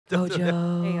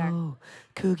Gojo,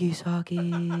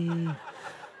 Kugisaki,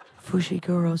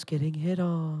 Fushiguro's getting hit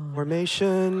on.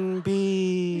 Formation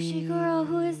B. Fushiguro,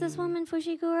 who is this woman,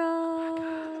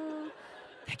 Fushiguro?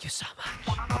 Thank you so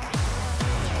much.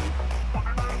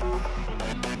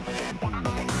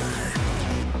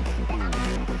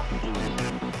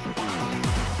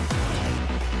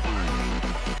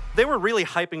 They were really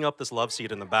hyping up this love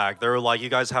seat in the back. They were like, you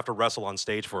guys have to wrestle on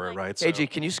stage for it, right? KG,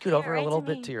 can you scoot over right a little to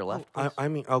bit me. to your left? I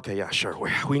mean, okay, yeah, sure.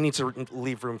 We need to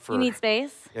leave room for... You need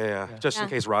space? Yeah, just in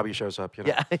case Robbie shows up, you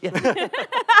know? Yeah.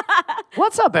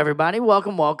 What's up, everybody?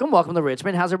 Welcome to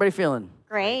Richmond. How's everybody feeling?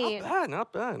 Great.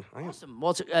 Not bad. Awesome.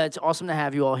 Well, it's awesome to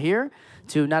have you all here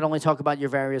to not only talk about your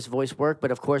various voice work,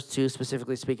 but of course to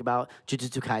specifically speak about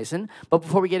Jujutsu Kaisen. But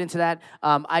before we get into that,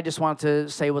 I just wanted to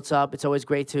say what's up. It's always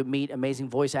great to meet amazing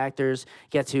voice actors,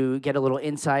 get a little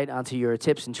insight onto your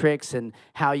tips and tricks and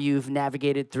how you've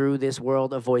navigated through this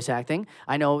world of voice acting.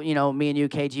 I know, me and you,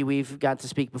 KG, we've got to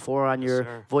speak before on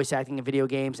your voice acting in video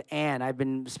games, and I've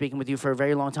been speaking with you for a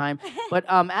very long time. But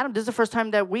Adam, this is the first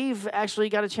time that we've actually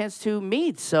got a chance to meet.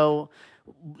 So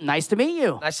nice to meet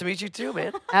you. Nice to meet you too,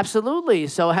 man. Absolutely.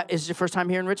 So is this your first time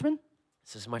here in Richmond?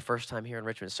 This is my first time here in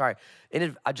Richmond. Sorry.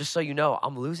 Just so you know,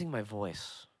 I'm losing my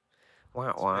voice.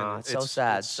 Wow. It's so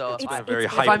sad. So it's been a if very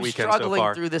if hype I'm weekend so struggling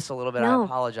far. through this a little bit, No, I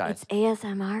apologize. it's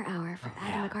ASMR hour for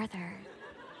Adam McArthur.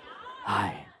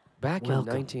 Hi. Back Welcome.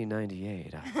 in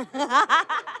 1998, I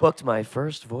booked my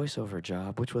first voiceover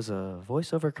job, which was a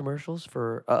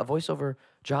voiceover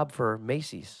job for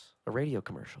Macy's, a radio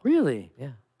commercial. Really?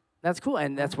 Yeah. That's cool.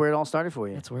 And that's where it all started for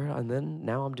you. That's where, and then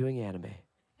now I'm doing anime.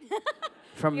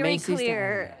 From Very Macy's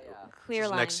clear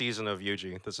line. Next season of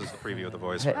Yuji. This is the preview of the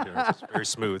voice right here. It's very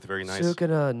smooth, very nice.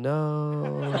 Sukuna,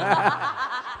 no.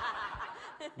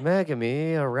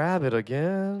 Megami, a rabbit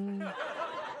again.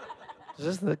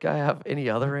 Does this guy have any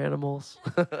other animals?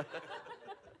 This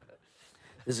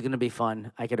is going to be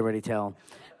fun. I could already tell.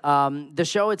 The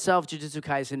show itself, Jujutsu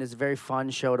Kaisen, is a very fun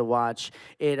show to watch.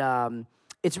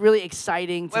 It's really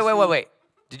exciting. Wait.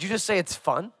 Did you just say it's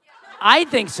fun? I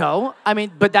think so. I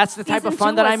mean, but that's the type of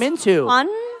fun that I'm into. Fun?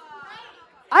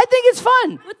 I think it's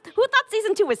fun. Who thought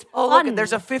season 2 was fun? Oh, look,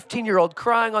 there's a 15-year-old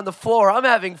crying on the floor. I'm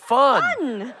having fun.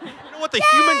 You know what? The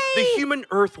human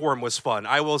earthworm was fun,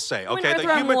 I will say. Okay, the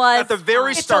earthworm human was at the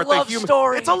very fun. start. It's a love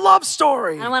story. It's a love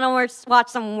story. I want to watch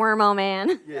some Wormo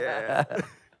Man. Yeah.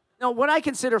 No, what I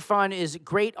consider fun is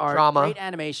great art, Drama. great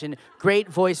animation, great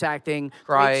voice acting, great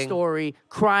Crying. story,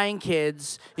 crying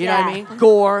kids, you know what I mean?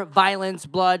 Gore, violence,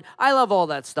 blood. I love all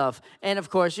that stuff. And of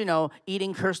course,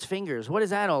 eating cursed fingers. What is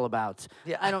that all about?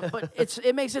 Yeah. But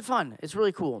it makes it fun. It's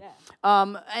really cool.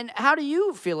 Yeah. And how do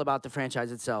you feel about the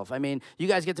franchise itself? I mean, you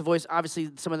guys get to voice obviously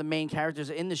some of the main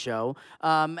characters in the show.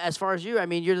 As far as you, I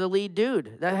mean, you're the lead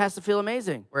dude. That has to feel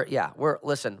amazing.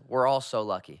 We're all so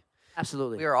lucky.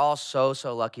 Absolutely. We are all so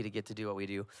lucky to get to do what we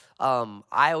do.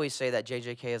 I always say that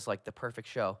JJK is like the perfect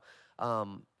show.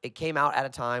 It came out at a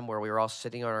time where we were all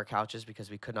sitting on our couches because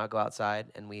we could not go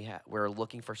outside, and we were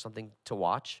looking for something to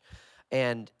watch,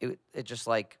 and it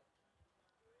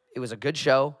was a good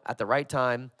show at the right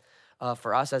time.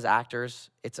 For us as actors,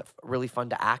 it's really fun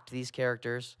to act these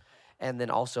characters. And then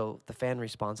also, the fan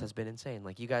response has been insane.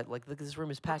 Like, you guys, look, this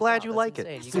room is packed. Glad out. you That's like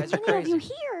insane. it. You guys are How many of crazy. you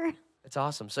here? It's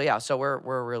awesome. So yeah,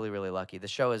 we're really lucky. The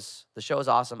show is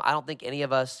awesome. I don't think any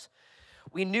of us,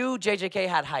 we knew JJK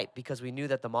had hype because we knew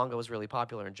that the manga was really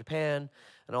popular in Japan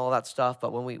and all that stuff.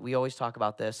 But when we always talk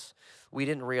about this, we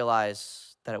didn't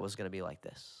realize that it was going to be like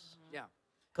this. Yeah.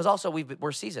 Because also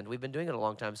we're seasoned. We've been doing it a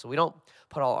long time, so we don't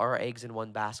put all our eggs in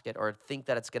one basket or think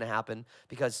that it's going to happen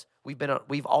because we've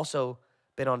also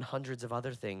been on hundreds of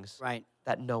other things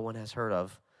that no one has heard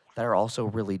of that are also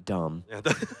really dumb. Yeah,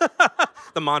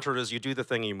 the mantra is you do the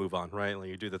thing and you move on, right? Like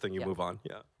you do the thing, you move on.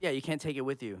 Yeah. Yeah, you can't take it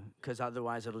with you because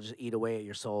otherwise it'll just eat away at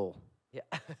your soul. Yeah.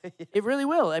 It really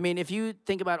will. I mean, if you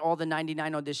think about all the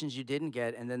 99 auditions you didn't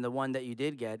get and then the one that you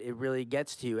did get, it really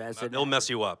gets to you as It'll mess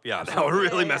you up. Yeah, that'll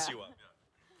really mess you up. Yeah.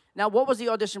 Now, what was the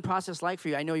audition process like for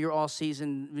you? I know you're all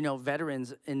seasoned,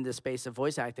 veterans in the space of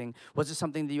voice acting. Was it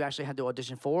something that you actually had to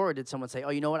audition for, or did someone say, oh,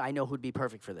 you know what, I know who'd be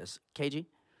perfect for this? KG?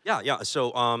 Yeah.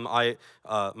 So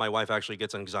my wife actually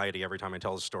gets anxiety every time I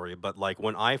tell the story. But like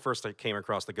when I first came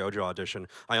across the Gojo audition,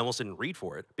 I almost didn't read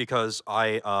for it because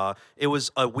it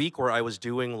was a week where I was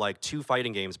doing like 2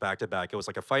 fighting games back to back. It was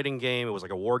like a fighting game, it was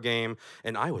like a war game,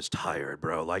 and I was tired,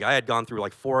 bro. Like I had gone through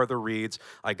like 4 other reads.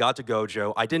 I got to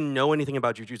Gojo. I didn't know anything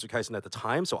about Jujutsu Kaisen at the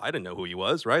time, so I didn't know who he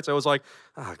was, right? So I was like,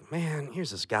 oh, man, here's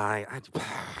this guy.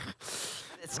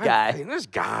 This guy. This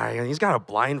guy, and he's got a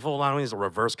blindfold on him. He's a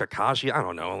reverse Kakashi. I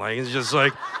don't know. Like, it's just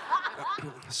like,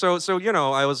 so you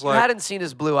know, I was I like, hadn't seen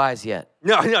his blue eyes yet.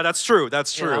 no, yeah, that's true.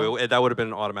 That's You know? true. That would have been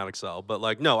an automatic sell. But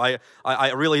like, no, I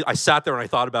really, I sat there and I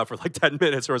thought about it for like 10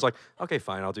 minutes. Where I was like, okay,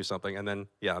 fine, I'll do something. And then,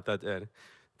 yeah,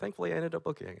 thankfully I ended up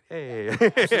booking it. Hey,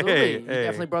 Absolutely. You hey.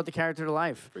 definitely brought the character to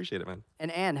life. Appreciate it, man.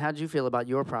 And Anne, how did you feel about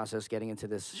your process getting into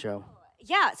this show?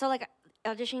 Yeah, so like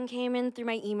audition came in through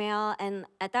my email, and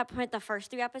at that point, the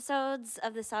first 3 episodes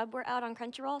of the sub were out on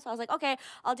Crunchyroll. So I was like, okay,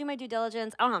 I'll do my due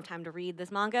diligence. I don't have time to read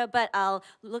this manga, but I'll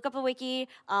look up a wiki,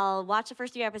 I'll watch the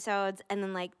first 3 episodes, and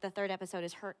then like the 3rd episode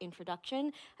is her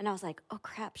introduction. And I was like, oh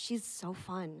crap, she's so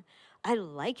fun. I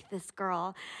like this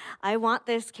girl. I want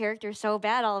this character so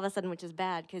bad all of a sudden, which is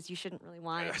bad because you shouldn't really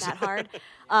want it that hard.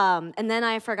 And then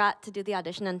I forgot to do the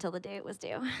audition until the day it was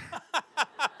due.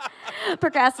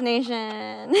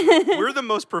 Procrastination. We're the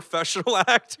most professional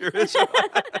actors.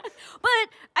 But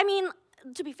I mean,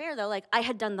 to be fair though, like I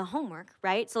had done the homework,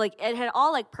 right? So like it had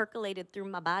all like percolated through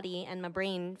my body and my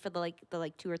brain for the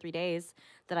 2 or 3 days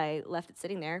that I left it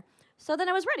sitting there. So then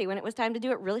I was ready when it was time to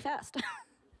do it really fast.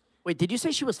 Wait, did you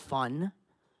say she was fun?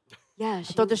 Yeah, I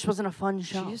thought this wasn't a fun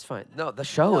show. She's fine. No, the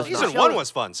show is Season not. 1 was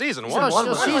fun. Season 1 was one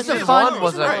fun. season Season fun. 1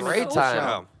 was a Season great one.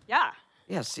 time. Yeah. Yeah.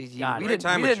 Yeah, see, God. we Great didn't,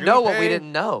 time we with didn't know what we Junpei.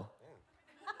 didn't know.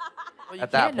 Well, you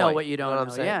At that can't know point, what you don't you know what I'm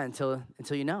know. saying? Yeah,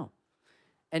 until you know.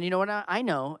 And you know what? I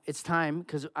know it's time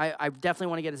because I definitely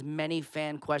want to get as many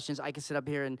fan questions. I can sit up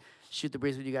here and shoot the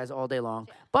breeze with you guys all day long.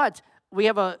 But we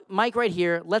have a mic right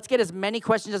here. Let's get as many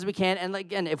questions as we can. And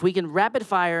again, if we can rapid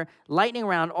fire, lightning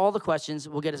round all the questions,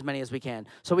 we'll get as many as we can.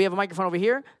 So we have a microphone over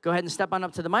here. Go ahead and step on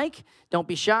up to the mic. Don't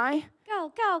be shy.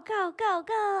 Go, go, go, go,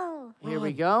 go. Here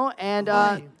we go. And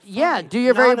Fine, yeah, do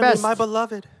your very best. my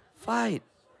beloved. Fight.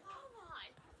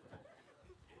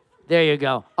 There you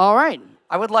go. All right.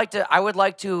 I would like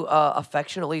to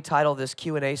affectionately title this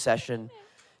Q&A session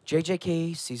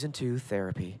JJK Season 2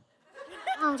 Therapy.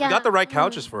 Oh, We got the right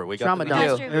couches for it. We got Trauma the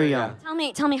dump. do. There you go.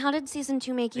 Tell me, how did season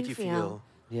 2 make Make you you feel? feel.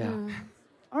 Yeah.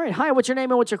 All right. Hi, what's your name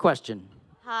and what's your question?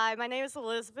 Hi, my name is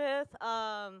Elizabeth.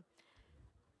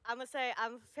 I'm gonna say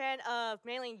I'm a fan of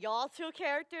mainly y'all 2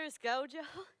 characters, Gojo.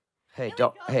 Hey,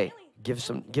 don't. Hey, give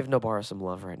Nobara some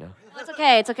love right now. It's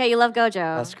okay. It's okay. You love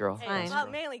Gojo. Best girl. It's fine. Well,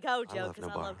 mainly Gojo love because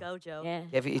I Nobara. love Gojo. Yeah.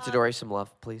 Give Itadori some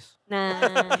love, please.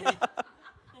 Nah.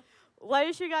 What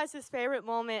is your guys' favorite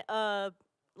moment of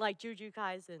like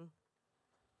Kaisen?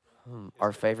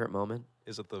 Our favorite moment.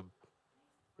 Is it the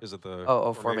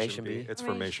Oh, Formation B? It's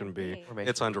Formation B. Formation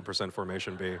It's 100%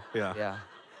 Formation B. Yeah. Yeah.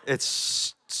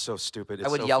 It's so stupid. It's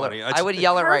I would so yell funny. it. I would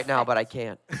yell it right now, but I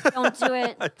can't. Don't do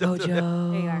it.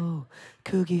 Gojo,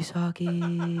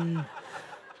 Kugisaki,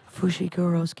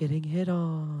 Fushiguro's getting hit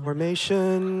on.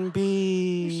 Formation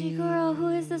B. Fushiguro, who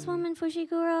is this woman,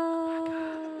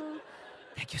 Fushiguro?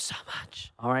 Thank you so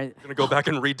much. All right. I'm gonna go back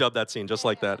and redub that scene just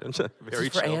like that. Very This is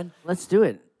for chill. Anne. Let's do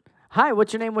it. Hi,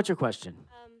 what's your name? What's your question?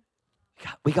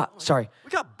 We got. Sorry.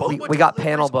 We got boba. We got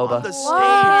panel deliveries on boba. the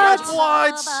stage. What?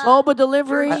 That's what? Boba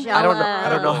delivery. I- I don't know. I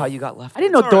don't know how you got left. I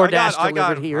didn't know It's all right. DoorDash I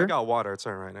delivered here. I got water. It's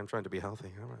all right. I'm trying to be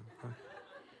healthy. All right.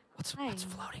 What's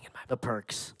floating in my? The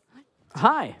perks.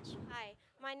 Hi. Hi,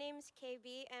 my name's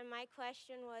KB, and my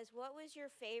question was, what was your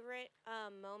favorite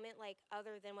moment, like,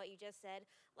 other than what you just said,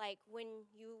 like, when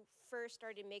you first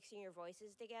started mixing your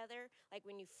voices together, like,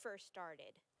 when you first started?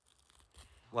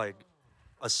 Like,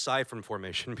 aside from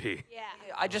Formation B. Yeah.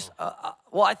 I just.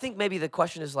 Well, I think maybe the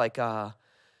question is like.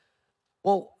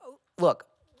 Well, look.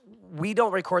 We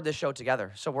don't record this show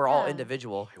together, so we're all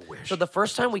individual. I wish. So the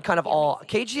first time we kind of all,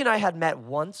 KG and I had met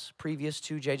once previous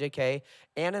to JJK.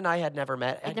 Ann and I had never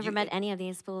met. I've never met any of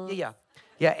these fools. Yeah.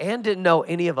 Ann didn't know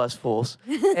any of us fools.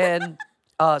 And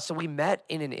so we met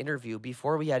in an interview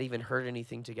before we had even heard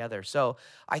anything together. So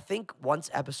I think once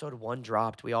episode 1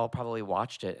 dropped, we all probably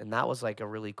watched it. And that was like a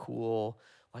really cool,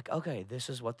 like, okay, this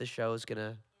is what the show is going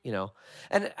to, you know.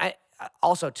 And I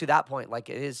also to that point, like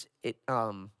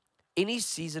any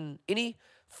season, any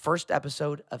first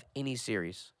episode of any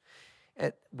series,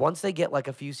 once they get like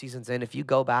a few seasons in, if you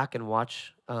go back and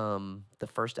watch the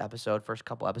first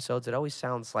couple episodes, it always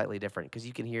sounds slightly different because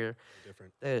you can hear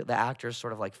the actors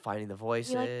sort of like finding the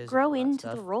voices. You like and grow all that into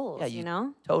stuff. the roles, Yeah, you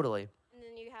know? Totally. And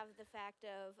then you have the fact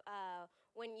of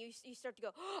when you start to go,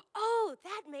 oh,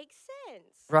 that makes sense.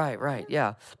 Right,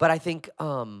 yeah. But I think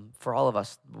for all of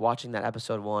us watching that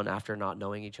episode 1 after not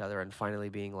knowing each other and finally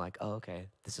being like, oh, okay,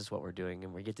 this is what we're doing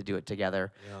and we get to do it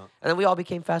together. Yeah. And then we all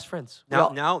became fast friends. We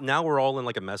all- Now we're all in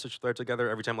like a message thread together.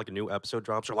 Every time like a new episode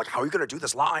drops, we're like, how are you gonna do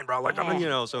this line, bro? Like, I mean, you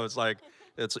know, so it's like,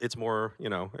 it's more, you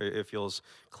know, it feels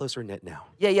closer knit now.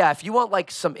 Yeah. If you want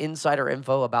like some insider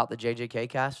info about the JJK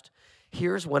cast,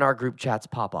 here's when our group chats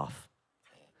pop off.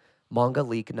 Manga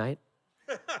leak night.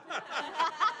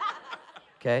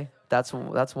 Okay, that's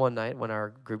one night when our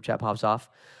group chat pops off.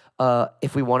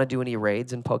 If we want to do any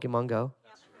raids in Pokemon Go,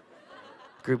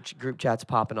 group chat's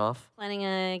popping off. Planning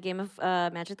a game of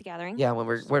Magic the Gathering. Yeah, when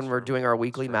we're doing our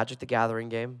weekly Magic the Gathering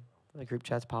game, the group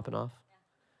chat's popping off.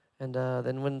 And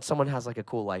then when someone has like a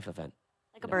cool life event.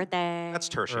 Like a birthday. That's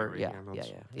Or, tertiary.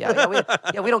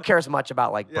 we don't care as much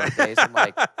about like birthdays and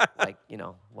like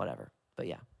whatever. But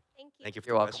yeah. Thank you. Thank you for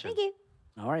You're the welcome. question. Thank you.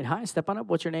 All right, hi, step on up.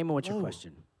 What's your name and what's your Hello.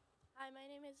 question? Hi,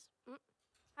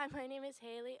 my name is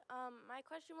Haley. My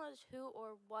question was who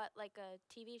or what, like a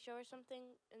TV show or something,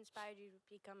 inspired you to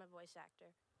become a voice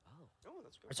actor? Oh,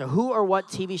 that's good. So, who or what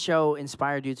TV show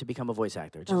inspired you to become a voice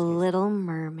actor? The Just in case. Little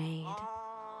Mermaid.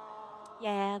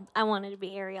 Yeah, I wanted to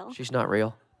be Ariel. She's not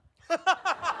real.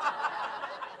 I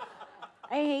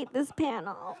hate this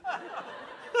panel.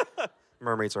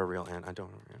 Mermaids are real, and I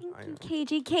don't.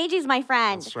 Keiji's my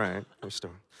friend. That's right. I'm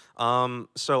still.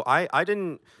 So I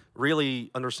didn't really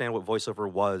understand what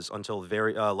voiceover was until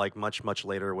very much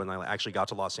later when I actually got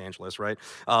to Los Angeles. Right.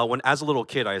 When as a little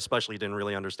kid, I especially didn't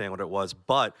really understand what it was.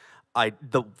 But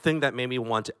the thing that made me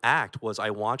want to act was I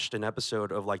watched an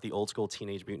episode of like the old school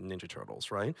Teenage Mutant Ninja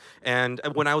Turtles. Right. And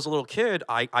when I was a little kid,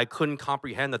 I couldn't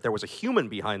comprehend that there was a human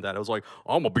behind that. I was like,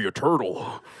 I'm gonna be a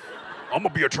turtle. I'm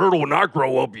gonna be a turtle when I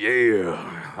grow up.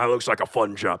 Yeah, that looks like a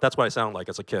fun job. That's what I sound like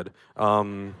as a kid.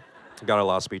 Got a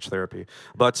lot of speech therapy,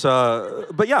 but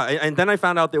yeah. And then I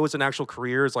found out there was an actual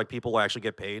career. It's like people actually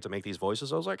get paid to make these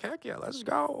voices. I was like, heck yeah, let's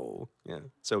go. Yeah.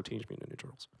 So Teenage Mutant Ninja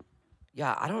Turtles.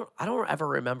 Yeah, I don't ever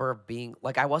remember being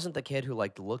like I wasn't the kid who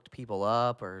like looked people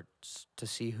up or to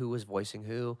see who was voicing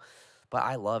who, but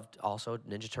I loved also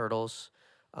Ninja Turtles,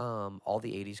 all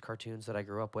the '80s cartoons that I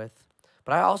grew up with.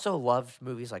 But I also loved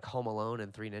movies like Home Alone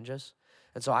and Three Ninjas,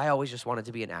 and so I always just wanted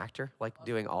to be an actor, like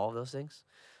doing all of those things.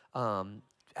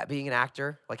 Being an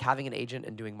actor, like having an agent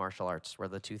and doing martial arts were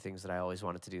the two things that I always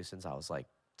wanted to do since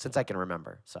I can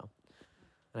remember. So,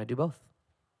 and I do both.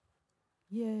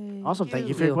 Yay! Awesome. Thank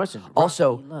you for your question.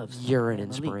 Also, Rocky loves you're an Emily.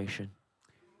 inspiration.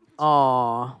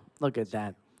 Aw, look at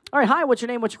that. All right, hi, what's your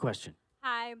name? What's your question?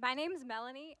 Hi, my name's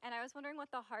Melanie, and I was wondering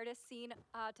what the hardest scene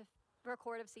to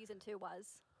record of season 2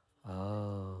 was.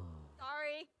 Oh.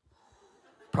 Sorry.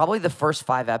 Probably the first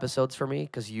 5 episodes for me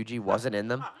because Yuji wasn't in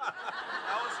them.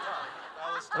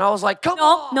 And I was like, come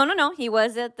on! No. He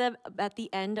was at the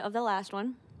end of the last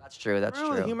one. That's true, that's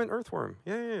Really? true. Human earthworm.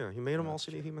 Yeah. He made them all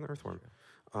see the human earthworm.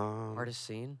 Hardest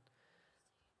scene?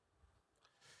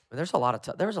 I mean, there was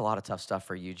a lot of tough stuff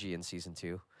for Yuji in season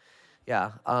 2.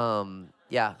 Yeah,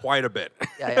 yeah. Quite a bit.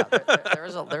 Yeah. There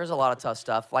was a lot of tough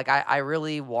stuff. Like, I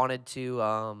really wanted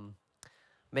to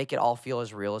make it all feel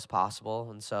as real as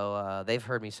possible. And so they've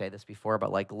heard me say this before, but,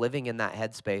 like, living in that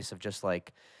headspace of just,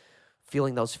 like,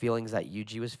 feeling those feelings that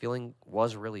Yuji was feeling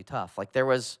was really tough. Like, there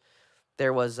was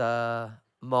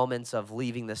moments of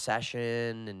leaving the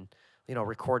session and, you know,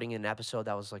 recording an episode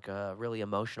that was, like, a really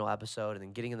emotional episode and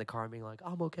then getting in the car and being like,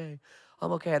 I'm okay,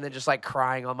 and then just, like,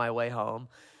 crying on my way home.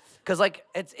 Because, like,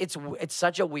 it's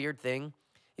such a weird thing.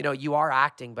 You know, you are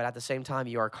acting, but at the same time,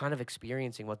 you are kind of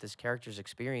experiencing what this character's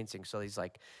experiencing. So these,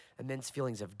 like, immense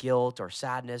feelings of guilt or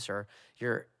sadness, or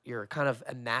you're kind of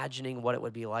imagining what it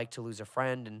would be like to lose a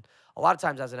friend. And a lot of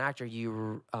times as an actor,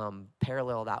 you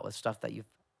parallel that with stuff that you've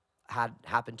had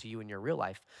happen to you in your real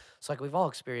life. So, like, we've all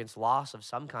experienced loss of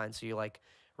some kind. So you, like,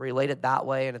 relate it that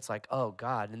way, and it's like, oh,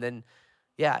 God. And then,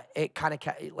 yeah, it kind of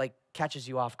catches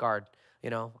you off guard. You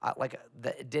know,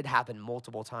 it did happen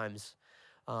multiple times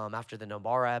after the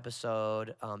Nobara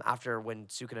episode, after when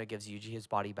Sukuna gives Yuji his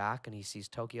body back and he sees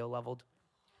Tokyo leveled.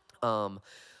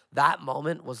 That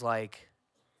moment was like,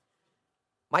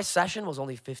 my session was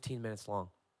only 15 minutes long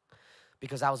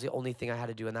because that was the only thing I had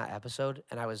to do in that episode.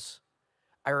 And I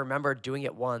remember doing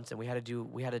it once and we had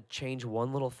to change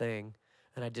one little thing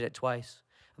and I did it twice.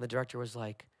 And the director was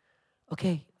like,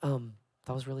 okay, that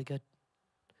was really good.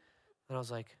 And I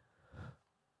was like,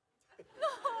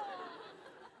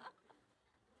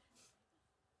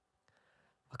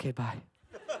 okay, bye.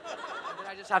 And then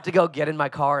I just have to go get in my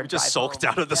car and just drive sulked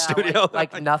home. out of the Yeah, studio.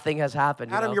 Like nothing has happened.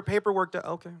 You Adam, know? your paperwork.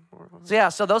 Okay. So yeah,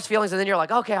 so those feelings, and then you're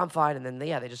like, okay, I'm fine, and then they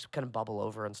just kind of bubble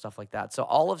over and stuff like that. So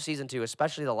all of season 2,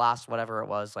 especially the last whatever it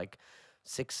was, like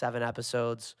 6, 7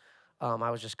 episodes,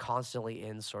 I was just constantly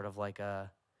in sort of like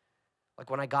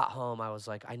when I got home, I was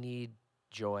like, I need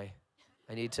joy,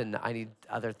 I need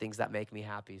other things that make me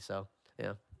happy. So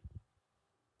yeah.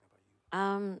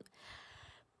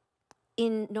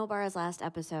 In Nobara's last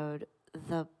episode,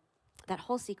 that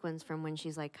whole sequence from when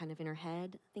she's like kind of in her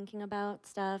head thinking about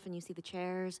stuff and you see the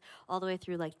chairs all the way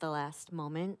through like the last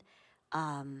moment,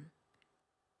 that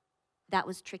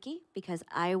was tricky because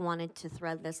I wanted to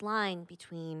thread this line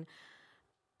between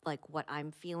like what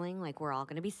I'm feeling. Like we're all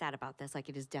gonna be sad about this. Like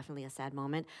it is definitely a sad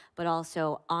moment, but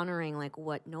also honoring like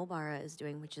what Nobara is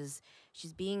doing, which is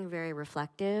she's being very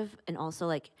reflective and also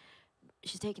like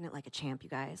she's taking it like a champ, you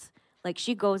guys. Like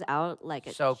she goes out like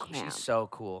a champ. She's so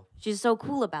cool. She's so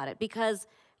cool about it because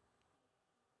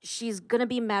she's gonna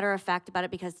be matter of fact about it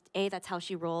because A, that's how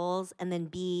she rolls, and then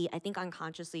B, I think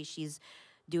unconsciously she's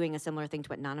doing a similar thing to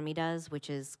what Nanami does, which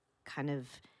is kind of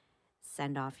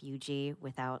send off Yuji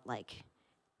without like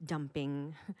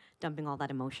dumping all that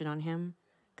emotion on him,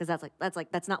 because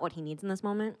that's not what he needs in this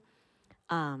moment.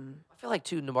 I feel like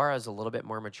too, Nobara is a little bit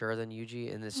more mature than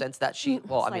Yuji in the sense that she,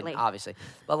 well, I mean, Slightly. obviously,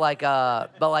 but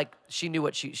like she knew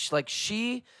what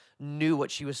she knew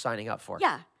what she was signing up for.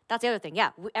 Yeah, that's the other thing.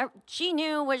 Yeah, she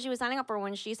knew what she was signing up for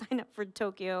when she signed up for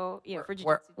Tokyo. Yeah, for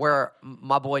Jujutsu. Where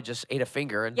my boy just ate a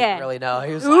finger and Yeah. didn't really know.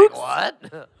 He was Oops. like,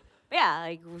 what? But yeah,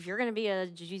 like if you're gonna be a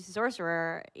Jujutsu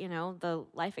sorcerer, you know the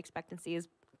life expectancy is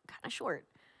kind of short.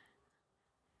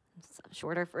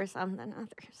 Shorter for some than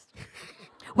others.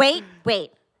 Wait.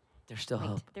 There's still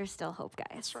hope. There's still hope, guys.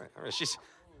 That's right. I mean,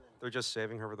 they're just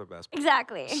saving her for the best.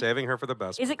 Exactly. Saving her for the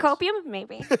best. Is it parts. copium?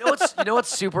 Maybe. You know what's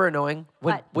super annoying?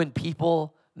 What? When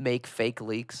people make fake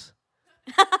leaks.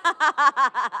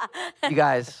 You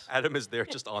guys, Adam is there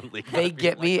just on leak. they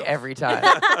get me every time.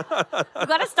 You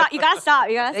gotta stop. You gotta stop.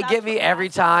 They get me every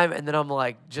time, and then I'm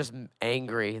like just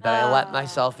angry that I let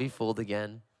myself be fooled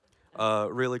again.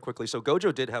 Really quickly, so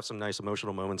Gojo did have some nice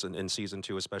emotional moments in season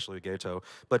 2, especially with Geto.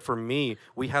 But for me,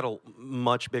 we had a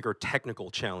much bigger technical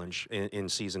challenge in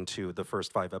season 2, the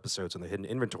first 5 episodes in the hidden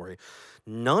inventory.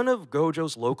 None of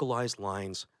Gojo's localized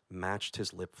lines matched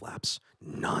his lip flaps.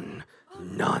 None.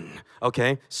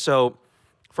 Okay, so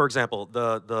for example,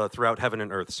 the throughout heaven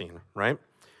and earth scene, right?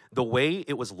 The way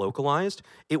it was localized,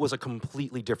 it was a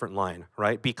completely different line,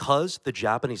 right? Because the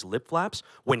Japanese lip flaps,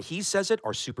 when he says it,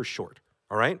 are super short.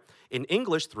 All right? In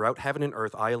English, throughout heaven and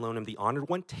earth, I alone am the honored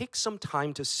one, takes some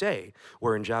time to say,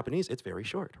 where in Japanese, it's very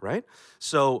short, right?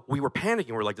 So we were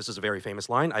panicking. We're like, this is a very famous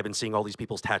line. I've been seeing all these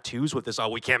people's tattoos with this, oh,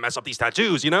 we can't mess up these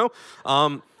tattoos, you know?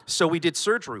 So we did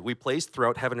surgery. We placed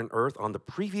throughout heaven and earth on the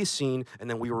previous scene, and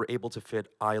then we were able to fit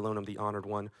I alone am the honored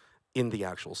one in the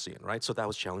actual scene, right? So that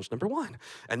was challenge number 1.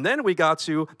 And then we got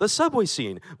to the subway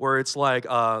scene where it's like,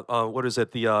 what is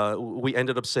it? We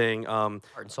ended up saying, Heart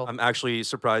and soul. I'm actually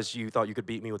surprised you thought you could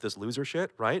beat me with this loser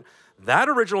shit, right? That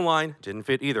original line didn't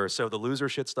fit either. So the loser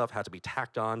shit stuff had to be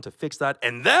tacked on to fix that.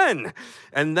 And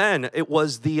then it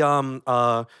was the,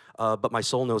 but my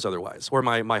soul knows otherwise, or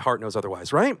my heart knows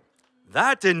otherwise, right?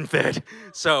 That didn't fit.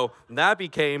 So that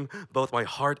became both my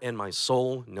heart and my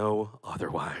soul know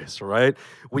otherwise, right?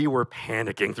 We were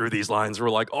panicking through these lines. We're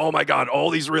like, oh my God, all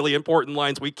these really important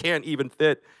lines we can't even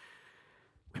fit.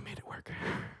 We made it work.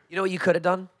 You know what you could have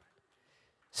done?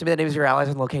 Send me the names of your allies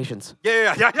and locations.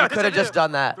 Yeah. You could have just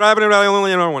done that. Driving around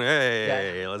only another one.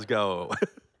 Hey, let's go.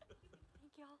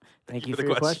 Thank you for for the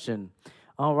your question. question.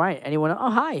 All right. Anyone? Oh,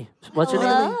 hi. What's your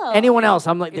name? Hello. Anyone else?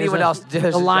 I'm like, Anyone else? The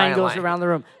There's a line giant goes line. around the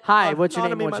room. Hi. What's your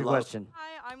name? Nanami, What's my your love. question?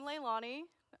 Hi, I'm Leilani.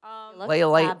 Look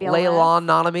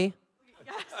Leilanonomy.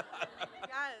 Yes.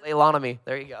 Leilanonomy.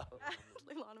 There you go.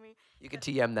 Leilani. You can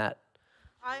TM that.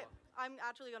 I'm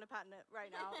actually going to patent it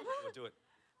right now. Do it.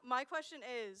 My question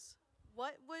is,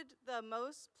 what would the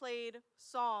most played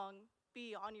song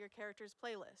be on your character's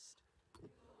playlist?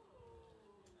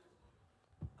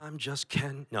 I'm just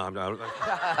Ken. No, I'm not.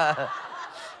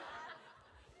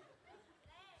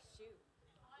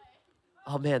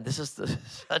 Oh man, this is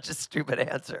such a stupid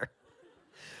answer.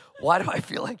 Why do I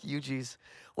feel like Yuji's,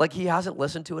 like he hasn't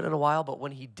listened to it in a while, but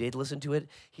when he did listen to it,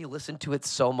 he listened to it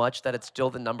so much that it's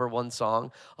still the #1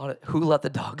 song on it. Who Let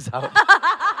the Dogs Out?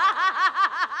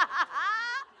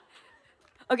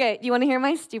 Okay, do you want to hear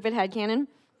my stupid headcanon?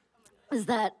 Is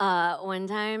that one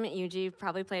time Yuji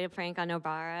probably played a prank on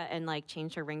Nobara and like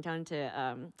changed her ringtone to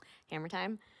Hammer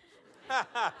Time.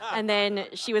 And then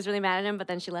she was really mad at him, but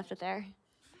then she left it there.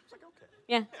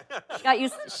 Yeah, got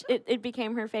used. It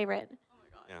became her favorite.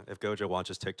 Yeah, if Gojo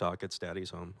watches TikTok, it's Daddy's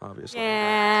home, obviously.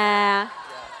 Yeah.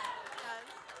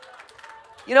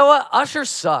 You know what? Usher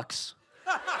sucks.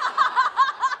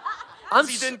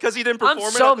 Because he didn't perform I'm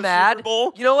it so at the mad. Super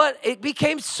Bowl. You know what? It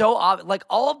became so obvious. Like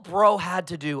all bro had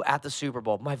to do at the Super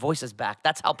Bowl. My voice is back.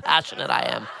 That's how passionate I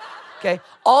am. Okay.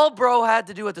 All bro had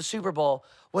to do at the Super Bowl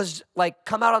was like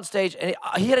come out on stage and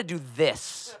he had to do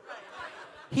this.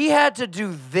 He had to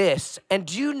do this. And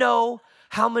do you know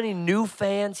how many new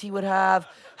fans he would have?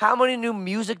 How many new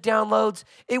music downloads?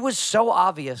 It was so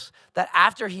obvious that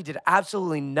after he did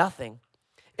absolutely nothing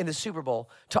in the Super Bowl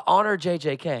to honor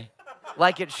JJK,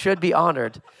 like it should be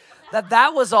honored,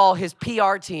 that was all his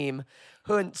PR team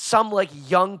some like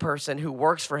young person who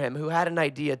works for him who had an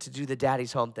idea to do the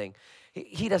daddy's home thing.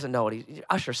 He doesn't know what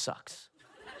Usher sucks.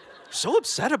 So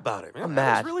upset about it, man. I'm I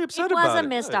mad. was really upset It about was it. a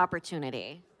missed Yeah.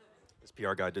 opportunity. This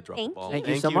PR guy did drop Thank the ball. you. Thank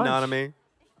you so much. Nanami.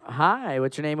 Hi,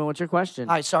 what's your name and what's your question?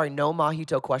 Hi, sorry, no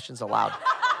mojito questions allowed.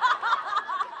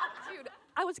 Dude,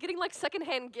 I was getting like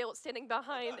secondhand guilt standing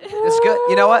behind. It's good.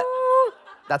 You know what?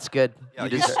 That's good. Yeah,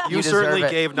 you you, deserve, you deserve certainly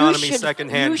it. gave You Nanami should-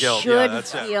 secondhand you guilt. should Yeah,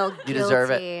 that's it. feel You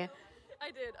deserve it. guilty.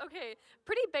 I did. Okay,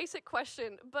 pretty basic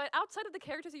question, but outside of the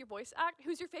characters of your voice act,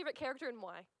 who's your favorite character and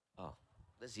why? Oh,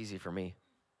 this is easy for me.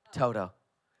 Toto.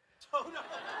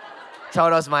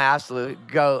 Toto's my absolute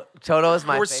goat. Toto is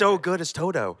my We're favorite. so good as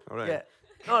Toto. All right. Yeah.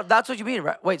 No, that's what you mean,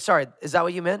 right? Wait, sorry. Is that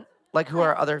what you meant? Like, who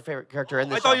are other favorite character in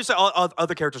this I thought show? you said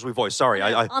other characters we voiced. Sorry.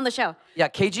 I On the show. Yeah,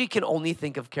 KG can only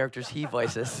think of characters he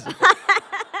voices.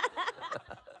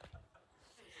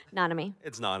 Nanami.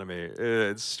 It's Nanami.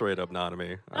 It's straight up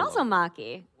Nanami. But also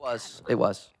Maki. It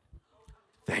was.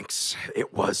 Thanks.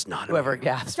 It was Nanami. Whoever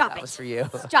gasped, Stop that it. was for you.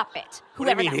 Stop it. What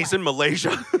do you Whoever mean? that He's was. in Malaysia.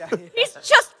 He's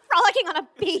just frolicking on a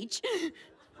beach.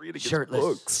 Reading his Shirtless.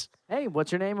 books. Hey,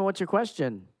 what's your name and what's your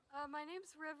question? My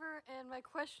name's River, and my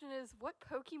question is, what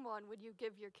Pokemon would you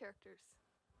give your characters?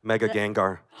 Mega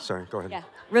Gengar. Sorry, go ahead. Yeah.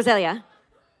 Roselia.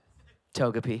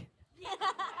 Togepi.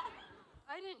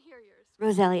 I didn't hear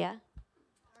yours. Roselia.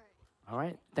 All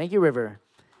right. Thank you, River.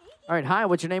 All right. Hi,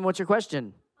 what's your name and what's your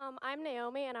question? I'm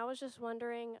Naomi, and I was just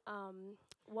wondering,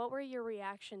 what were your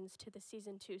reactions to the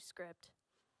season 2 script?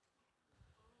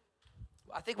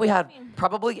 I think we had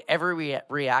probably every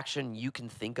reaction you can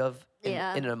think of in,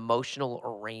 Yeah. in an emotional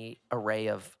array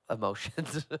of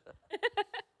emotions.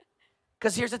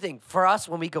 Because here's the thing: for us,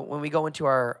 when we go into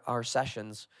our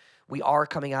sessions, we are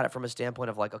coming at it from a standpoint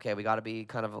of like, okay, we got to be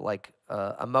kind of like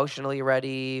emotionally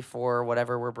ready for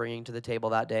whatever we're bringing to the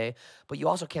table that day. But you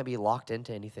also can't be locked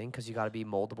into anything because you got to be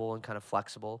moldable and kind of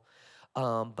flexible.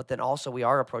 But then also we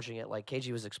are approaching it like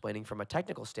KG was explaining from a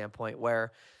technical standpoint,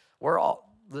 where we're all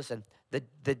listen.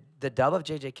 The dub of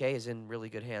JJK is in really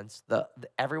good hands.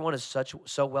 Everyone is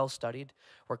so well studied.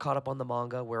 We're caught up on the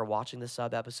manga. We're watching the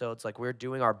sub episodes. Like, we're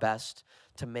doing our best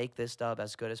to make this dub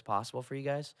as good as possible for you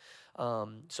guys.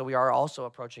 So we are also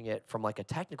approaching it from like a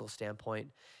technical standpoint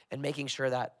and making sure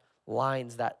that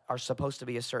lines that are supposed to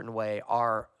be a certain way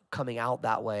are coming out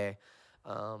that way.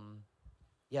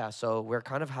 Yeah, so we're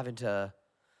kind of having to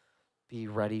be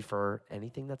ready for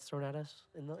anything that's thrown at us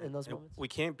in those moments. We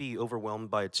can't be overwhelmed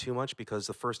by it too much because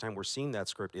the first time we're seeing that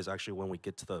script is actually when we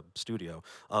get to the studio.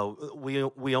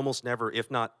 We almost never, if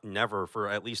not never, for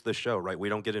at least this show, right? We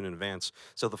don't get it in advance.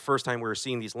 So the first time we're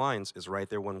seeing these lines is right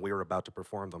there when we were about to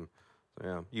perform them.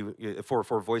 So yeah, for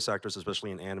voice actors,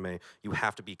 especially in anime, you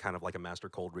have to be kind of like a master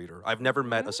cold reader. I've never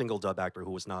met a single dub actor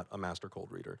who was not a master cold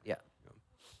reader. Yeah.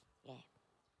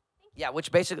 Yeah,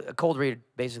 which basically, a cold read,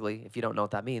 basically, if you don't know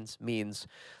what that means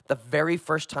the very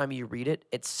first time you read it,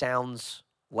 it sounds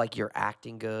like you're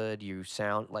acting good. You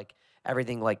sound like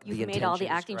everything, like You've the made all the intention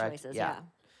is acting correct. choices, yeah.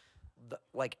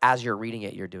 Like, as you're reading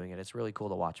it, you're doing it. It's really cool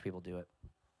to watch people do it.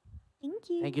 Thank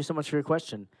you. Thank you so much for your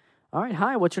question. All right.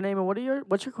 Hi, what's your name and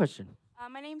what's your question?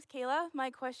 My name's Kayla.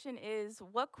 My question is,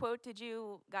 what quote did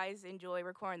you guys enjoy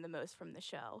recording the most from the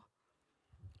show?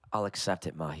 I'll accept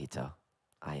it, Mahito.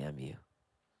 I am you.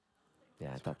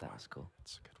 Yeah, I thought that was cool.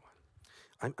 That's a good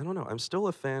one. I don't know. I'm still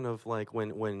a fan of like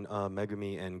when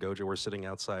Megumi and Gojo were sitting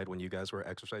outside when you guys were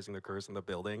exercising the curse in the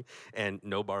building, and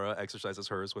Nobara exercises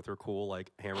hers with her cool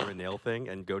like hammer and nail thing,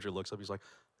 and Gojo looks up. He's like,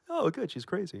 "Oh, good. She's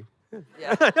crazy."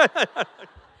 Yeah. I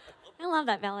love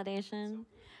that validation.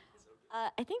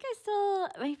 I think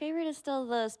my favorite is still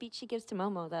the speech she gives to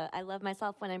Momo, the I love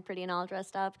myself when I'm pretty and all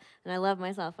dressed up, and I love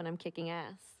myself when I'm kicking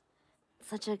ass.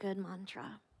 Such a good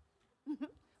mantra.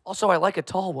 Also, I like a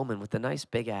tall woman with a nice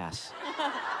big ass.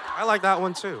 I like that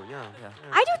one too. Yeah.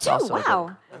 I do It's too, also a good wow.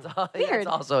 one. Yeah, Weird. it's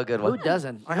also a good one. Who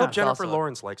doesn't? I hope it's Jennifer also-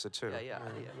 Lawrence likes it too. Yeah.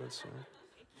 That's,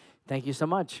 Thank you so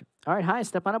much. All right. Hi,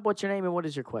 step on up. What's your name and what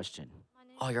is your question?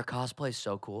 Oh, your cosplay is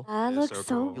so cool. That Yeah, looks so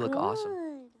so cool. good. You look awesome.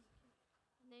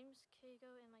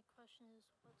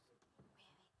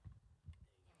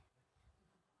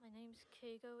 My name's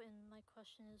Keigo, and my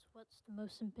question is, what's the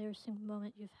most embarrassing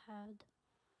moment you've had?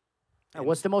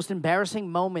 What's the most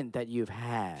embarrassing moment that you've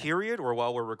had? period, or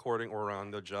while we're recording, or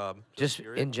on the job? Just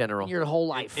period? in general. Your whole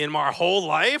life. In my whole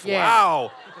life? Yeah.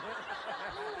 Wow.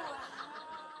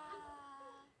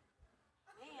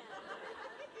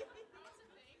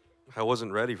 I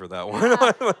wasn't ready for that one.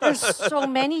 There's so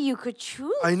many you could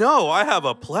choose. I know. I have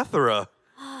a plethora.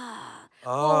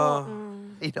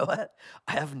 You know what?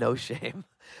 I have no shame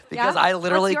because Yeah? I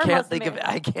literally What's your can't most think of.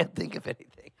 embarrassing? I can't think of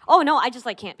anything. Oh no, I just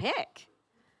like can't pick.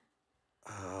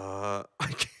 I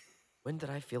can't. When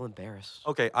did I feel embarrassed?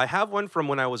 Okay, I have one from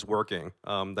when I was working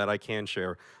that I can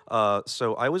share.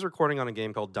 So I was recording on a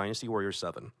game called Dynasty Warriors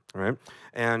 7, right?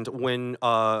 And when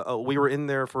we were in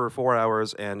there for 4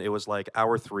 hours, and it was like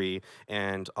hour 3,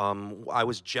 and I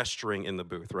was gesturing in the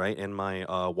booth, right? And my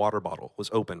water bottle was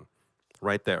open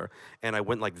right there. And I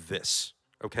went like this,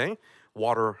 okay?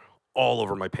 Water all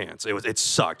over my pants. It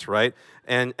sucked, right?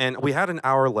 And we had an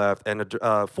hour left, and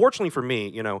fortunately for me,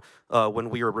 you know, when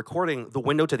we were recording, the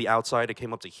window to the outside, it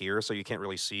came up to here, so you can't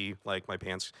really see like my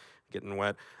pants getting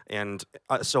wet. And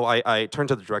so I turned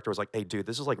to the director, was like, "Hey, dude,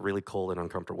 this is like really cold and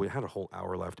uncomfortable. We had a whole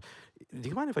hour left. Do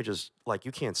you mind if I just like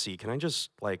you can't see? Can I just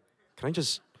like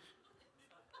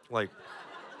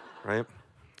right?"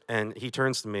 And he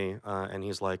turns to me and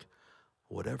he's like,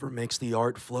 "Whatever makes the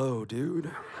art flow,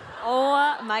 dude."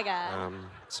 Oh my god.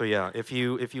 So yeah, if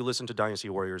you listen to Dynasty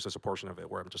Warriors, there's a portion of it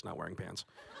where I'm just not wearing pants.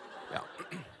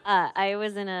 Yeah. I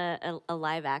was in a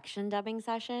live action dubbing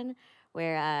session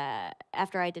where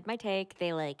after I did my take,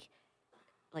 they like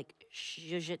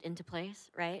zhuzh it into place,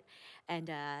 right? And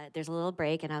there's a little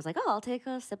break, and I was like, oh, I'll take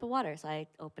a sip of water. So I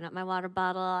open up my water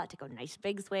bottle, I take a nice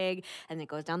big swig, and it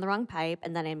goes down the wrong pipe,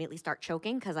 and then I immediately start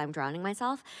choking because I'm drowning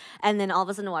myself. And then all of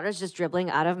a sudden, the water is just dribbling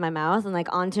out of my mouth and like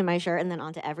onto my shirt and then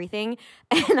onto everything.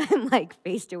 And I'm like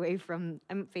facing away from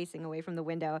the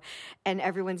window, and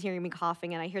everyone's hearing me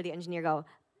coughing, and I hear the engineer go,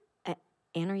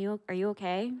 Anne, are you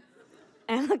okay?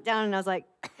 And I looked down and I was like,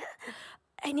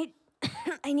 I need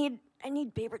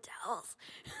paper towels.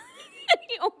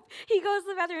 He goes to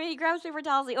the bathroom and he grabs paper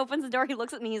towels. He opens the door. He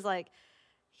looks at me. He's like,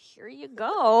 "Here you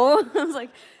go." I was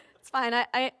like, "It's fine.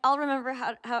 I'll remember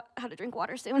how to drink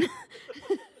water soon."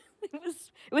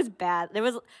 It was bad. It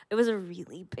was a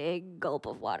really big gulp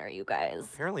of water, you guys.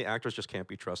 Apparently, actors just can't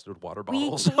be trusted with water We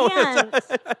bottles. can't.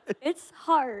 It's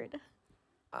hard.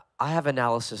 I have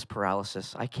analysis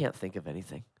paralysis. I can't think of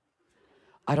anything.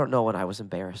 I don't know when I was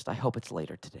embarrassed. I hope it's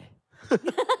later today.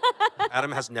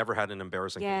 Adam has never had an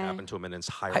embarrassing thing happen to him in his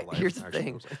entire life. Here's the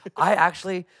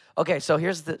thing. Okay, so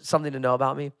here's something to know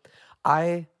about me.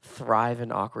 I thrive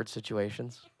in awkward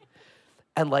situations.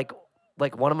 And like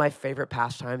one of my favorite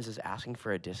pastimes is asking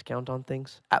for a discount on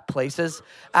things at places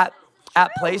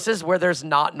places where there's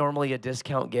not normally a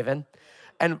discount given.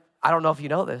 And I don't know if you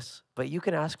know this, but you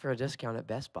can ask for a discount at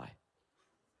Best Buy.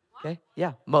 Okay?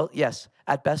 Yeah. Yes,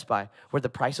 at Best Buy, where the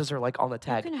prices are like on the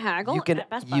tag. You can haggle at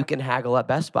Best Buy. You can haggle at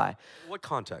Best Buy. What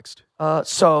context?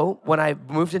 So when I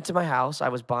moved into my house,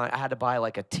 I had to buy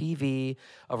like a TV,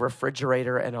 a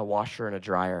refrigerator, and a washer and a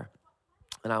dryer.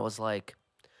 And I was like,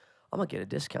 I'm gonna get a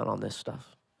discount on this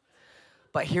stuff.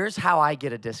 But here's how I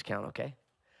get a discount, okay?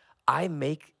 I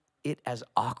make it as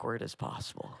awkward as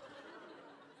possible.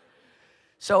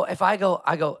 So if I go,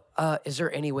 is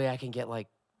there any way I can get like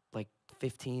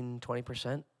 15,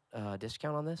 20%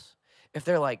 discount on this? If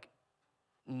they're like,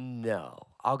 no,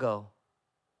 I'll go.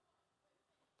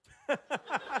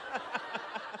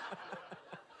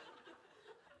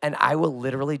 And I will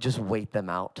literally just wait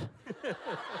them out.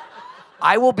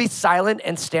 I will be silent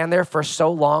and stand there for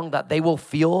so long that they will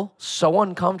feel so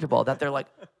uncomfortable that they're like,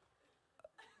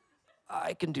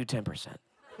 I can do 10%.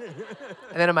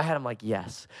 And then in my head, I'm like,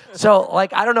 yes. So,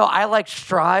 like, I don't know. I, like,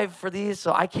 strive for these,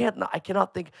 so I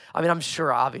cannot think. I mean, I'm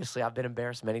sure, obviously, I've been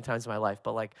embarrassed many times in my life,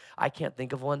 but, like, I can't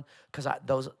think of one because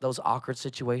those awkward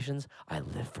situations, I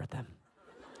live for them.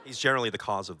 He's generally the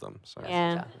cause of them. So.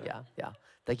 Yeah.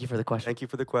 Thank you for the question. Thank you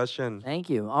for the question. Thank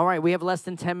you. All right, we have less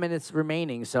than 10 minutes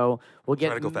remaining, so we'll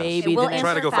get maybe we'll the next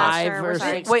try to go 5 or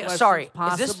faster. 6 Wait, questions sorry.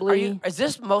 possibly. Is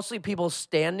this mostly people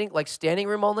standing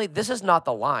room only? This is not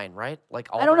the line, right? Like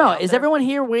all I don't the way know. out Is there? everyone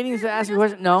here waiting to ask a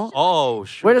question? No? Oh,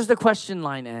 shoot. Where does the question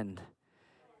line end?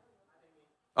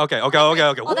 Okay. Oh,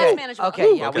 that's manageable.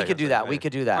 Okay, yeah, we Okay, could do that. We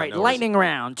could do that. All right, no worries. lightning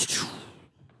round.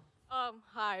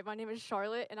 Hi, my name is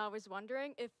Charlotte, and I was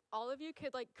wondering if all of you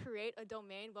could like create a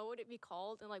domain, what would it be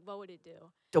called, and like what would it do?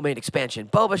 Domain expansion.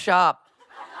 Boba shop.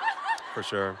 For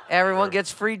sure. Everyone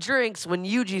gets free drinks when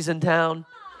Yuji's in town.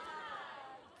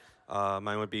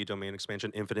 Mine would be domain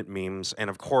expansion, infinite memes, and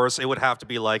of course it would have to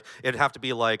be like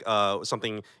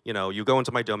something, you know, you go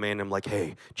into my domain and I'm like,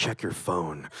 hey, check your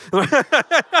phone,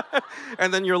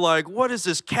 and then you're like, what is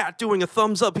this cat doing a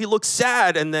thumbs up? He looks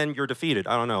sad, and then you're defeated.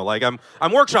 I don't know, like I'm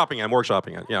workshopping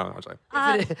it. Yeah, I'm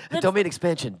sorry. Domain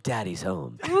expansion. Daddy's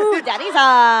home. Ooh, Daddy's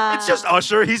on. It's just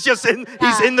Usher. He's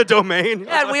in the domain.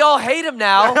 Yeah, and we all hate him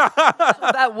now. So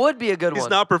that would be a good one. He's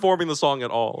not performing the song at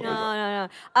all. No.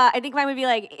 I think mine would be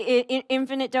like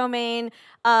infinite domain,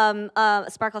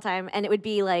 sparkle time, and it would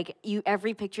be like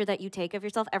every picture that you take of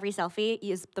yourself, every selfie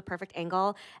is the perfect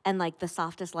angle and like the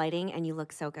softest lighting, and you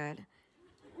look so good.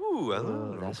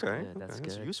 Ooh, that's okay. good, that's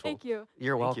That's good. useful. Thank you.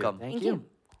 You're Thank you. welcome. Thank you.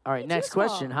 All right, next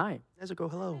question. Hi. Nezuko,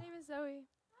 hello. My name is Zoe.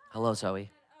 Hello,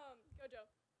 Zoe. Gojo,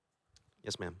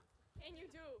 Yes, ma'am. can you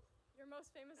do your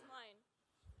most famous line?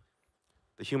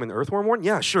 The human earthworm one?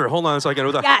 Yeah, sure. Hold on a second.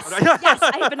 Yes, yes,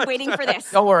 I've been waiting for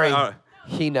this. Don't worry. All right.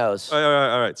 He knows. All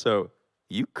right. So,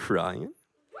 you crying?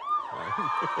 That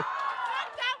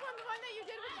one's one that you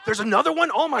did with There's another one?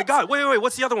 Oh my God. Wait.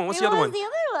 What's the other one? What's the other one? What was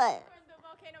the other one? the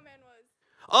Volcano Man was.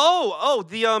 Oh,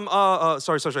 the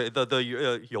sorry.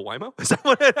 The Yowaimo? Is that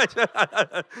what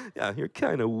it? Yeah, you're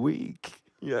kind of weak.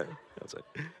 Yeah, that's it.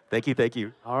 Thank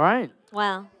you. All right.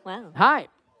 Wow. Hi.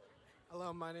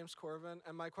 Hello, my name's Corvin,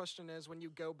 and my question is, when you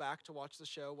go back to watch the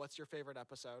show, what's your favorite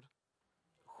episode?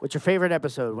 What's your favorite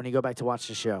episode when you go back to watch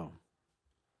the show?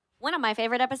 One of my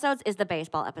favorite episodes is the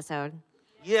baseball episode.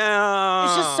 Yeah.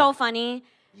 It's just so funny.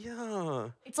 Yeah.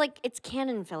 It's like it's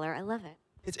canon filler. I love it.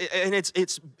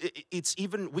 It's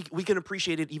even we can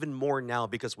appreciate it even more now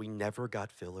because we never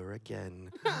got filler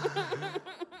again.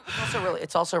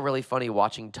 It's also really funny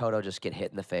watching Toto just get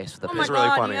hit in the face with a Oh pitch. my It's really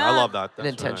God, funny. yeah. I love that. An That's really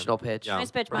intentional nice. pitch. Yeah, Nice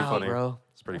pitch, pretty Mike. funny. Bro,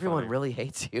 It's pretty everyone funny. really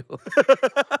hates you.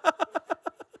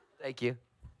 Thank you.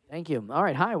 Thank you. All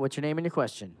right. Hi. What's your name and your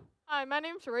question? Hi, my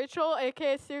name's Rachel,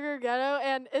 aka Sugar Ghetto,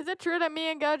 and is it true that me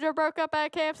and Gojo broke up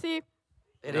at KFC?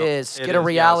 It No, is. it Get a is, yeah,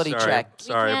 reality sorry. check.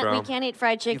 Sorry, bro. We can't eat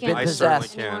fried chicken been I certainly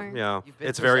possessed. can. Yeah, You've been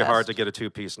it's very hard to possessed. get a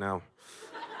two-piece now.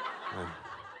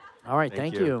 All right.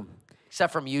 Thank Thank you. you.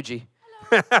 Except from Yuji.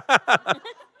 Hi.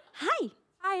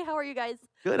 Hi, how are you guys?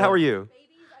 Good. How are you?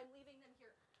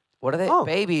 What are they? Oh.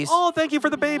 Babies. Oh, thank you for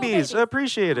the babies. I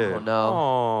appreciate it. Oh, no.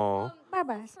 Oh.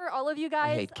 For all of you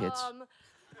guys. hate kids.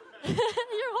 You're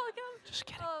welcome. Just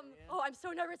kidding. Oh, I'm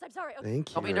so nervous. I'm sorry. Okay. Thank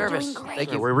you. Don't be nervous. Doing great. Thank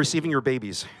Yeah, you. we're receiving your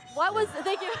babies. What was?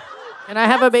 Thank you. Can I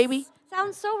have a baby?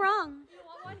 Sounds so wrong. You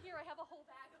want one? Here, I have a whole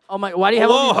bag. Oh my! Why do you have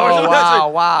Whoa, a baby? Oh, wow,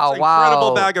 wow, That's an incredible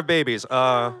wow. bag of babies.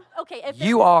 Okay, if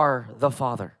You are the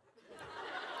father.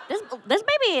 This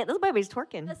baby's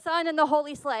twerking. the son and the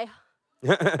holy sleigh.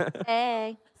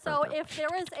 Hey. So if there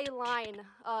was a line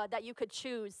that you could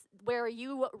choose where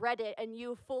you read it and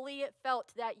you fully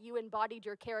felt that you embodied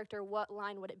your character, what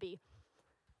line would it be?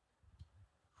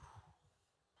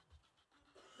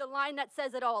 The line that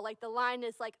says it all. Like the line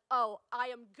is like, oh, I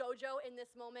am Gojo in this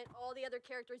moment. All the other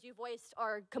characters you voiced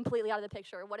are completely out of the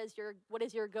picture. What is your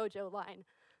Gojo line?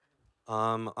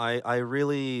 I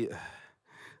really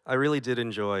did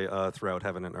enjoy Throughout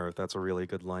Heaven and Earth. That's a really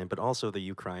good line. But also the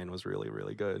You Crying was really,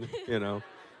 really good. You know.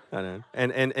 And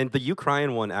the You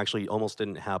Crying one actually almost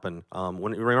didn't happen.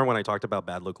 Remember when I talked about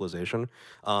bad localization?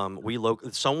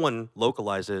 Someone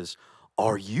localizes,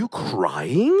 "Are you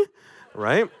crying?"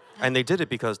 Right? And they did it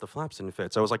because the flaps didn't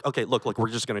fit. So I was like, okay, look, we're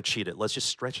just gonna cheat it. Let's just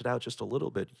stretch it out just a little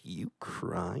bit. You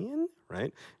crying?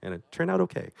 Right? And it turned out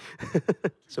okay.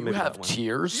 So maybe You have that one.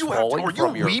 tears You have- falling are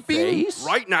from you your weeping face?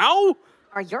 right now?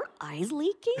 Are your eyes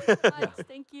leaking? Nice,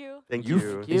 thank you. Thank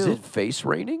you. Is it face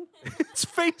raining? It's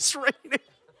face raining.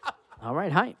 All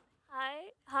right. Hi.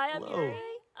 Hi, I'm Hello. Yuri.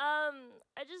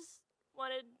 I just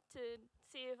wanted to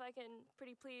see if I can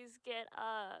pretty please get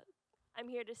I'm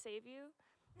Here to Save You.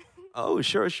 Oh,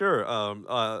 sure.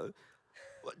 The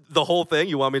whole thing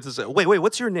you want me to say? Wait,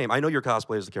 what's your name? I know your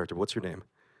cosplay is the character, but what's your name?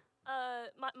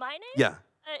 My name? Yeah.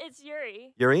 It's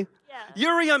Yuri. Yuri? Yeah.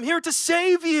 Yuri, I'm here to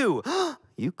save you.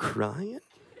 You crying?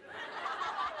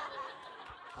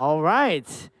 All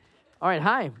right. All right.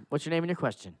 Hi. What's your name and your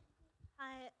question?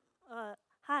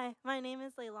 Hi, my name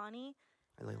is Leilani.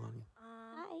 Hi, Leilani.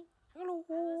 Hi. I was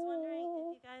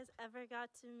wondering if you guys ever got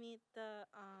to meet the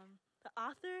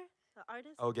author, the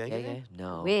artist. Oh, Gay?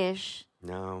 No. Wish.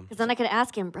 No. Because then I could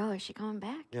ask him, bro, is she coming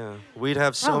back? Yeah. We'd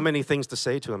have so Oh. many things to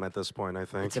say to him at this point, I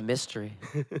think. It's a mystery.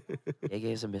 Gege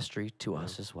is a mystery to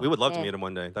us as well. We would love to Yeah. meet him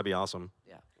one day. That'd be awesome.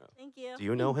 Yeah. Thank you. Do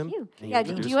you know him? you. Can Yeah,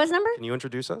 introduce- do you have his number? Can you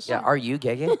introduce us? Yeah, are you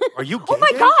Gege? Are you gay? Oh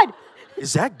my God!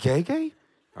 Is that gay?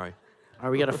 All right. All right.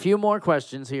 We got a few more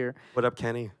questions here. What up,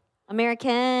 Kenny?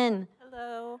 American.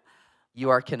 Hello. You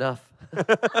are Knuff.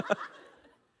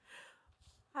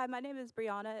 Hi, my name is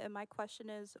Brianna, and my question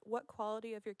is, what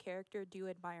quality of your character do you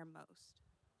admire most?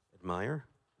 Admire?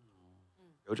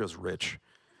 Gojo's rich.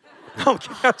 No, I'm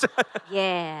kidding.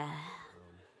 Yeah.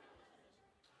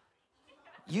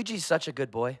 Yuji's such a good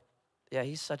boy. Yeah,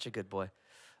 he's such a good boy.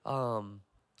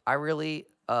 I really,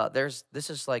 this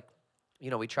is like,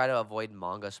 we try to avoid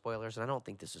manga spoilers, and I don't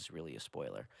think this is really a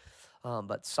spoiler.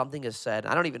 But something is said.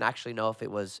 I don't even actually know if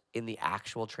it was in the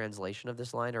actual translation of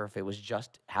this line or if it was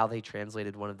just how they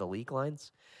translated one of the leak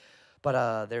lines.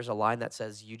 But there's a line that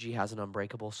says, Yuji has an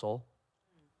unbreakable soul.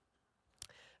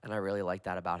 And I really like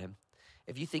that about him.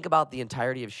 If you think about the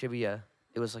entirety of Shibuya,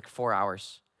 it was like 4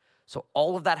 hours. So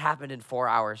all of that happened in 4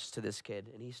 hours to this kid,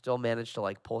 and he still managed to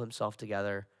like pull himself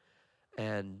together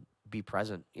and be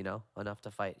present, you know, enough to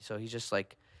fight. So he's just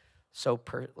like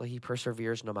he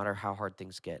perseveres no matter how hard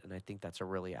things get, and I think that's a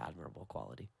really admirable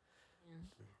quality.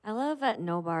 I love that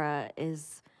Nobara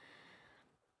is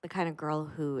the kind of girl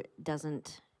who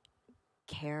doesn't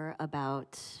care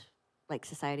about like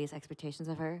society's expectations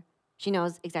of her. She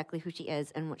knows exactly who she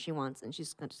is and what she wants, and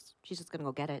she's just gonna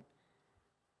go get it.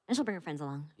 And she'll bring her friends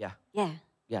along. Yeah. Yeah.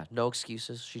 Yeah, no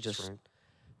excuses. She just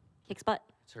kicks butt.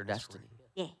 It's her destiny.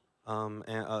 Yeah. And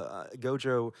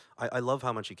Gojo, I love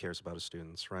how much he cares about his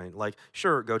students, right? Like,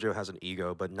 sure, Gojo has an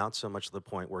ego, but not so much to the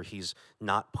point where he's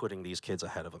not putting these kids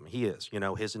ahead of him. He is, you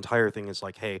know, his entire thing is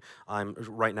like, hey,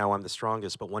 right now I'm the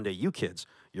strongest, but one day you kids,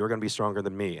 you're gonna be stronger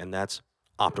than me, and that's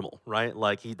optimal, right?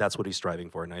 Like, that's what he's striving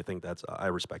for, and I think I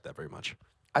respect that very much.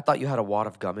 I thought you had a wad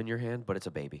of gum in your hand, but it's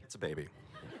a baby. It's a baby.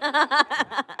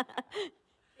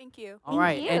 Thank you. All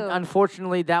right, and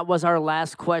unfortunately, that was our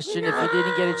last question. If you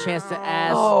didn't get a chance to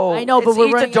ask, Oh, I know, but it's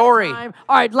we're running out of Itadori. time.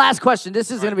 All right, last question. This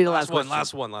is going to be the last one, question.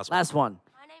 last one. Last one.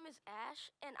 My name is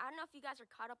Ash, and I don't know if you guys are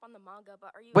caught up on the manga,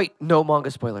 but are you Wait, no manga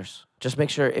spoilers. Just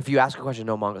make sure if you ask a question,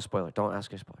 no manga spoiler. Don't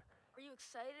ask a spoiler. are you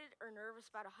excited or nervous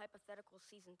about a hypothetical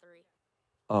season 3?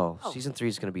 Oh, season 3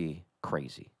 is gonna be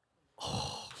crazy.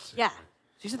 Yeah.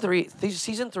 Season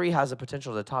three has the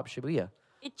potential to top Shibuya.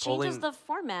 It changes the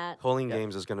format. Polling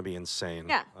games is going to be insane.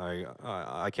 Yeah.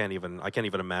 I can't even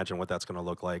imagine what that's going to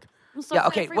look like. I'm so Yeah.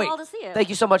 excited Okay. for you Wait. all to see it. Thank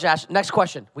you so much, Ash. Next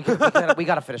question. We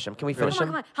gotta finish him. Can we finish Come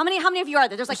on, him? come on. How many of you are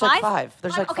there? There's like There's like five? five.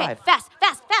 There's like Okay, five. fast.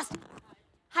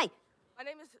 Hi. My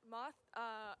name is Moth.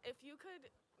 If you could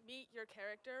meet your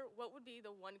character, what would be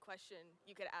the one question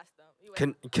you could ask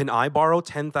them? Can I borrow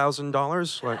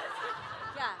 $10,000? Like,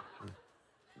 Yeah.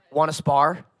 Want to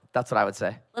spar? That's what I would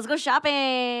say. Let's go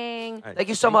shopping. Thank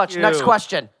you so much. Next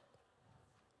question.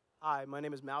 Hi, my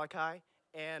name is Malachi,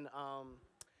 and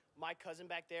my cousin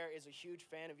back there is a huge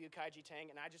fan of you, Kaiji Tang,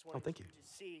 and I just wanted to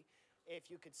see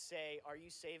if you could say, "Are you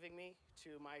saving me?"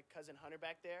 to my cousin Hunter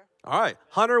back there. all right,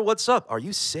 Hunter, what's up? Are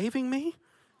you saving me?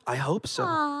 I hope so.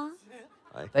 Aw.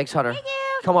 Thanks, Hunter. Thank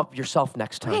you. Come up yourself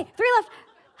next time. Okay, 3 left.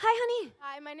 Hi, honey.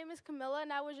 Hi, my name is Camilla,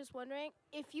 and I was just wondering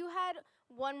if you had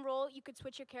one role you could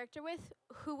switch your character with,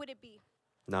 who would it be?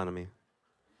 Nanami.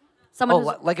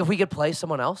 Like if we could play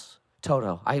someone else?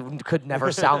 Toto. I could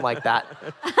never sound like that,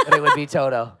 but it would be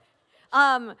Toto.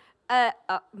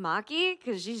 Maki,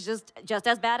 because she's just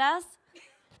as badass.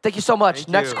 Thank you so much. Thank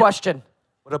Next you. question.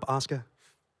 What up, Asuka?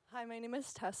 Hi, my name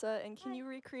is Tessa, and can you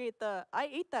recreate the "I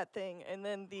ate that thing" and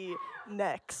then the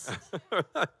next?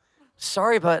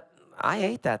 Sorry, but I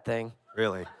ate that thing.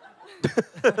 Really?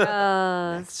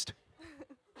 Next.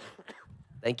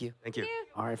 Thank you. Thank you.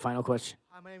 All right, final question.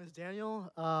 Hi, my name is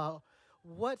Daniel.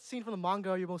 What scene from the manga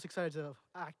are you most excited to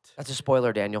act? That's a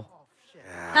spoiler, Daniel.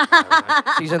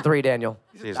 Yeah. Season 3, Daniel.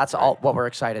 That's all what we're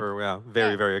excited. Yeah,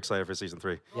 very excited for season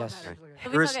 3. Yes. Okay.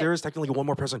 There is technically one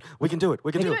more person. We can do it.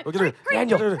 We can do it. We can do it.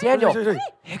 Daniel.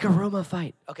 Higuruma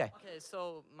fight. Okay. Okay,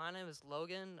 so my name is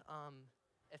Logan.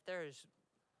 If there's,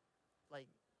 like,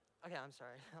 okay, I'm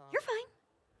sorry. You're fine.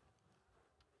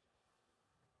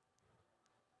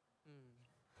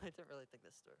 I didn't really think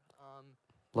this through.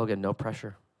 Logan, no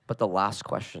pressure. But the last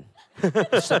question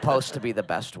is supposed to be the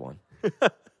best one.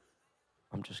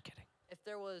 I'm just kidding. If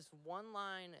there was one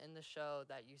line in the show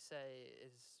that you say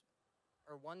is,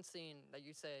 or one scene that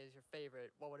you say is your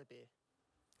favorite, what would it be?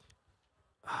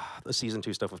 The season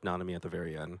 2 stuff with Nanami at the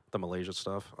very end, the Malaysia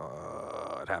stuff.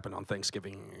 It happened on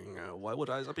Thanksgiving. Why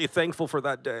would I be thankful for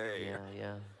that day?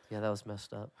 Yeah, that was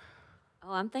messed up.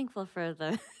 Oh, I'm thankful for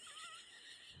the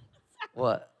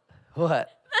What? the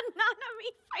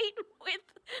Nanami fight with.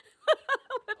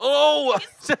 Oh!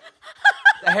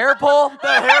 The hair pull? The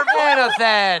hair pull!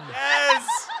 Anathan!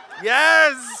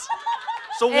 Yes!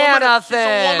 She's a woman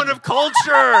of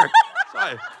culture!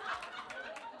 Sorry.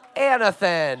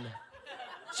 Anathan.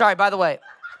 Sorry, by the way,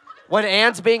 when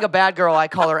Anne's being a bad girl, I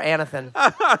call her Anathan.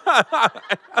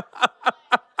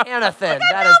 Anathan,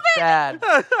 that is bad.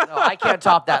 No, I can't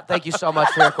top that. Thank you so much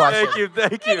for your question.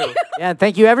 Thank you. Yeah, and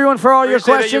thank you everyone for all your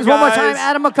Appreciate it, you questions. One more time, guys.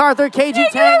 Adam McArthur, Kaiji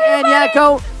Tang, and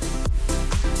Yatco.